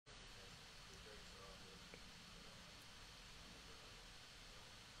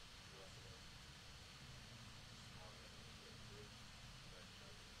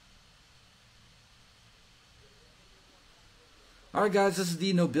Alright guys, this is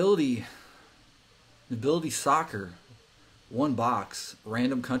the Nobility Soccer 1 box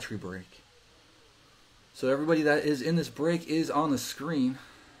random country break. So everybody that is in this break is on the screen.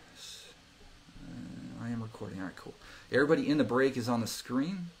 I am recording. Alright, cool. Everybody in the break is on the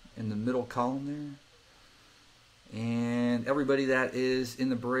screen in the middle column there. And everybody that is in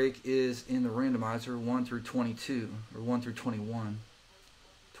the break is in the randomizer 1 through 22 or 1 through 21.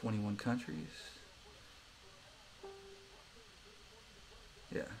 21 countries.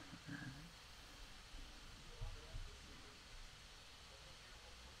 Yeah.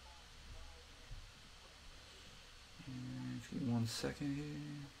 And give me 1 second here.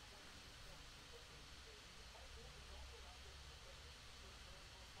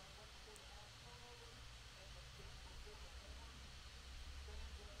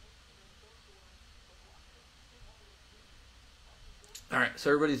 Alright,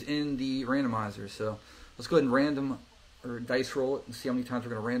 so everybody's in the randomizer. So let's go ahead and random or dice roll it and see how many times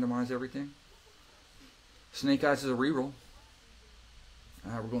we're going to randomize everything. Snake Eyes is a reroll.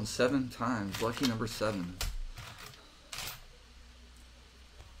 Alright, we're going 7 times. Lucky number 7.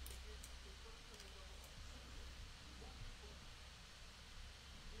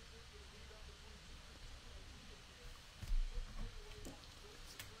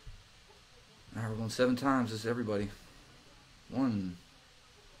 Alright, we're going 7 times. This is everybody. 1,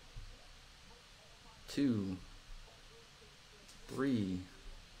 2, 3,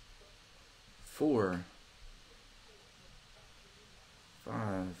 4,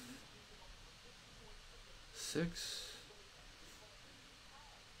 5, 6,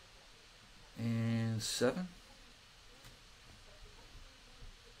 and 7.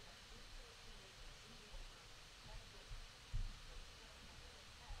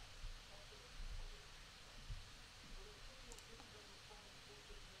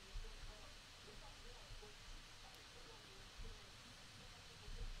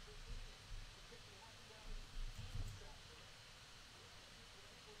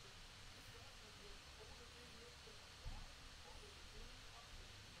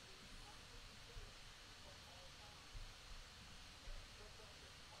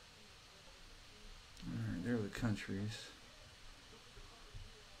 There are the countries.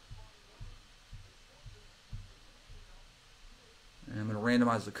 And I'm going to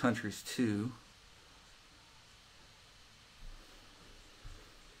randomize the countries too.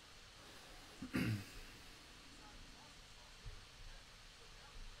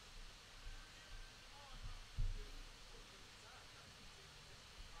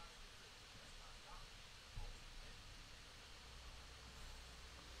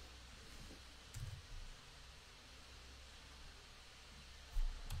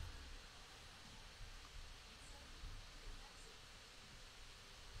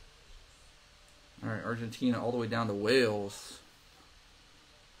 Alright, Argentina all the way down to Wales.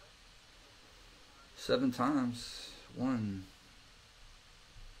 7 times. 1,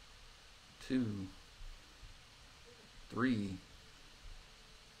 2, 3,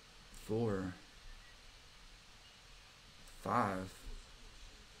 4, 5,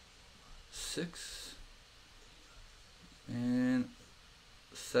 6, and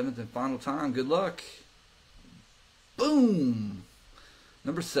 7th and final time. Good luck. Boom!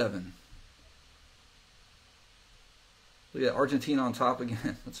 Number 7. Look at Argentina on top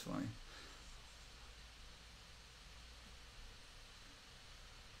again. That's funny.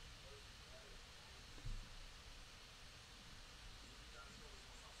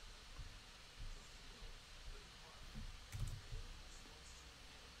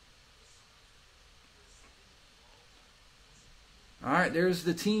 All right, there's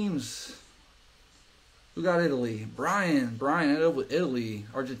the teams. Who got Italy? Brian ended up with Italy.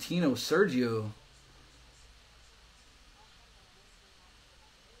 Argentina with Sergio.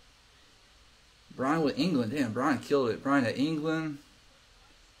 Brian with England. Damn, Brian killed it. Brian at England.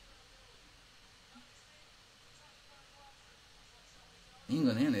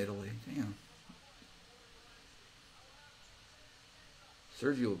 England and Italy. Damn.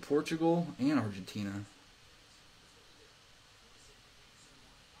 Sergio with Portugal and Argentina.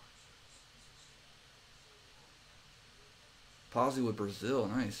 Pazzi with Brazil.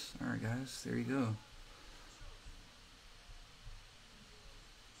 Nice. All right, guys. There you go.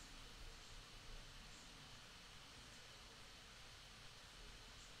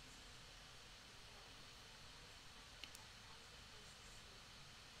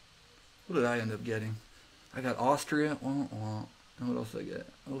 What did I end up getting? I got Austria. And what else did I get?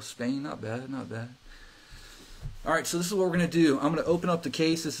 Oh, Spain. Not bad. Not bad. All right, so this is what we're going to do. I'm going to open up the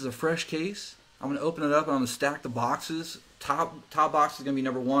case. This is a fresh case. I'm going to open it up and I'm going to stack the boxes. Top box is going to be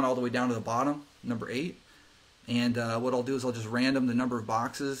number 1 all the way down to the bottom, number 8. And what I'll do is I'll just random the number of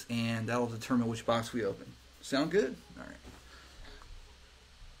boxes, and that'll determine which box we open. Sound good? All right.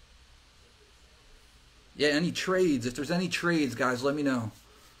 Yeah, any trades. If there's any trades, guys, let me know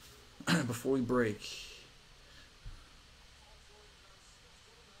before we break.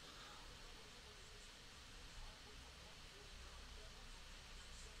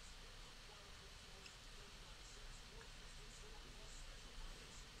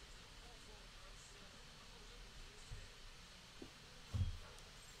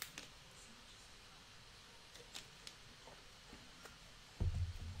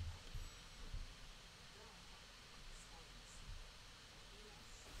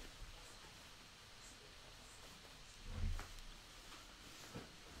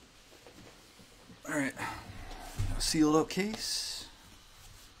 All right, sealed up case.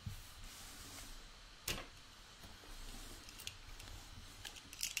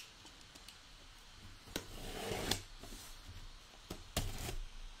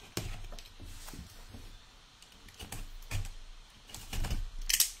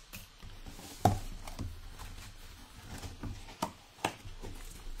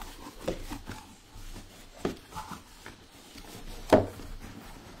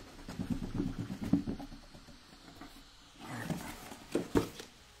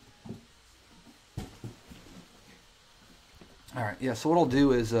 All right, yeah, so what I'll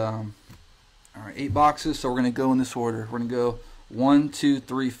do is, all right, 8 boxes, so we're going to go in this order. We're going to go 1, 2,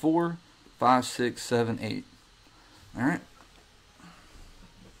 3, 4, 5, 6, 7, 8. All right.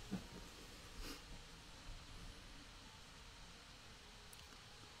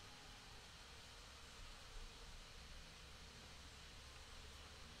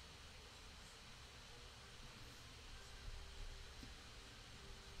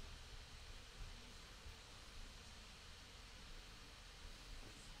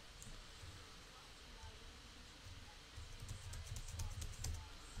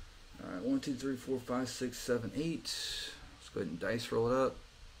 All right, 1, 2, 3, 4, 5, 6, 7, 8. Let's go ahead and dice roll it up.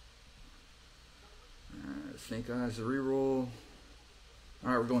 All right, Snake Eyes, a reroll. All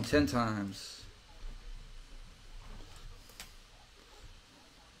right, we're going 10 times.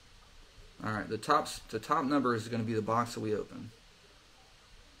 All right, the top number is going to be the box that we open.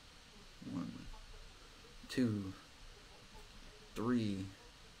 1, 2, 3,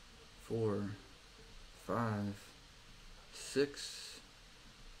 4, 5, 6,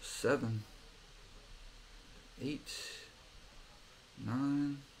 7, 8,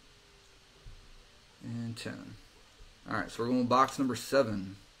 9, and 10. All right, so we're going box number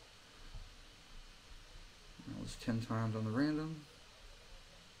 7. That was 10 times on the random.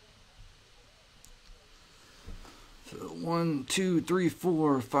 So 1, 2, 3,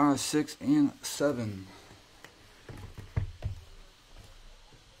 4, 5, 6, and 7.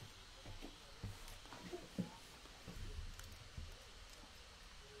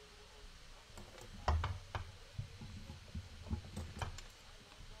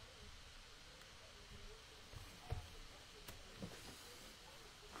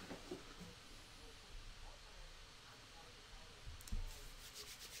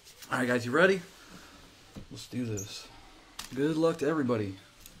 All right, guys, you ready? Let's do this. Good luck to everybody.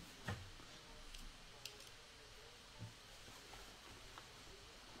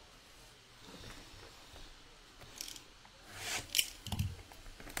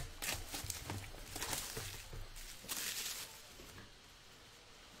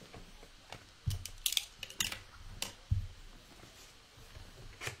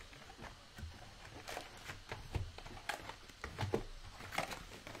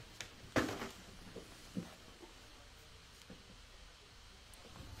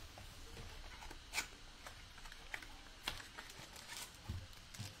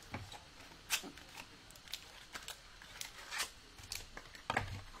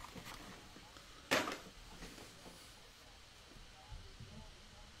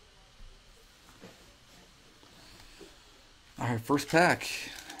 All right, first pack.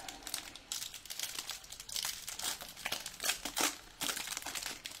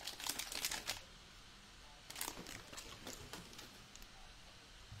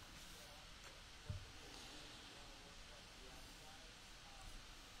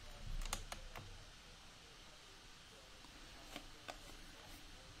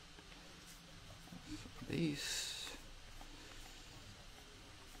 Base.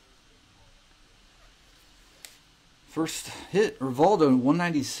 First hit, Rivaldo,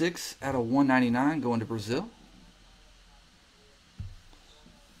 196 out of 199, going to Brazil.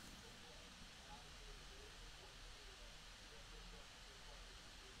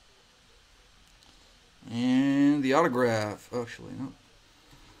 And the autograph, actually, no.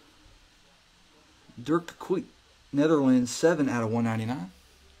 Dirk Kuyt, Netherlands, 7 out of 199.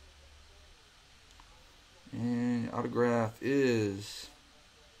 And autograph is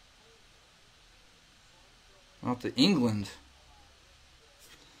out to England.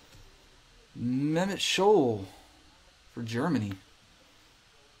 Mehmet Scholl for Germany.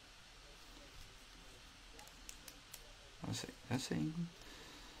 That's England.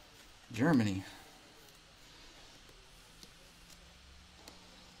 Germany.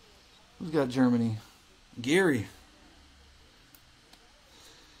 Who's got Germany? Gary.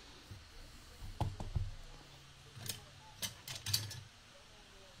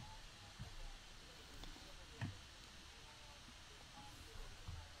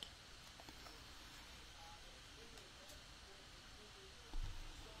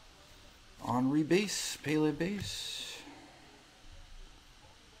 Henry base, Pele base.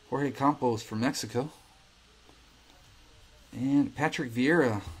 Jorge Campos for Mexico. And Patrick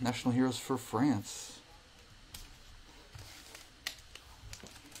Vieira, National Heroes for France.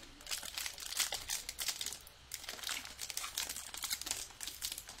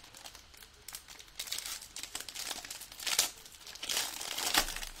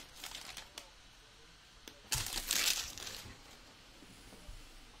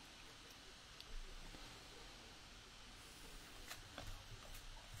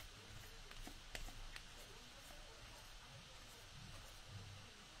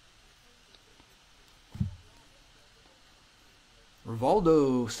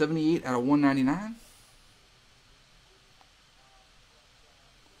 Rivaldo, 78 out of 199.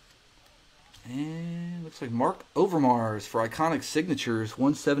 And looks like Mark Overmars for Iconic Signatures,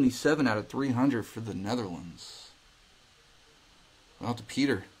 177 out of 300 for the Netherlands. Out to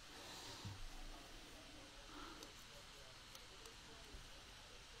Peter.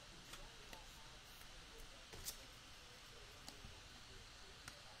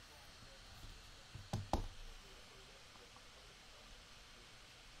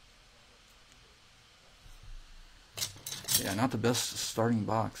 Yeah, not the best starting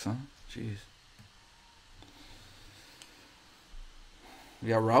box, huh? Jeez. We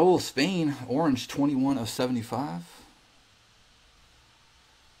got Raul Spain, orange, 21 of 75.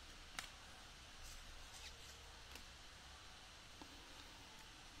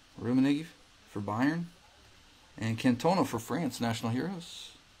 Rummenigge for Bayern. And Cantona for France, National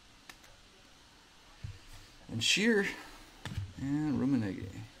Heroes. And Shear and Rummenigge.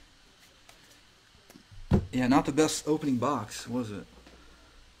 Yeah, not the best opening box, was it?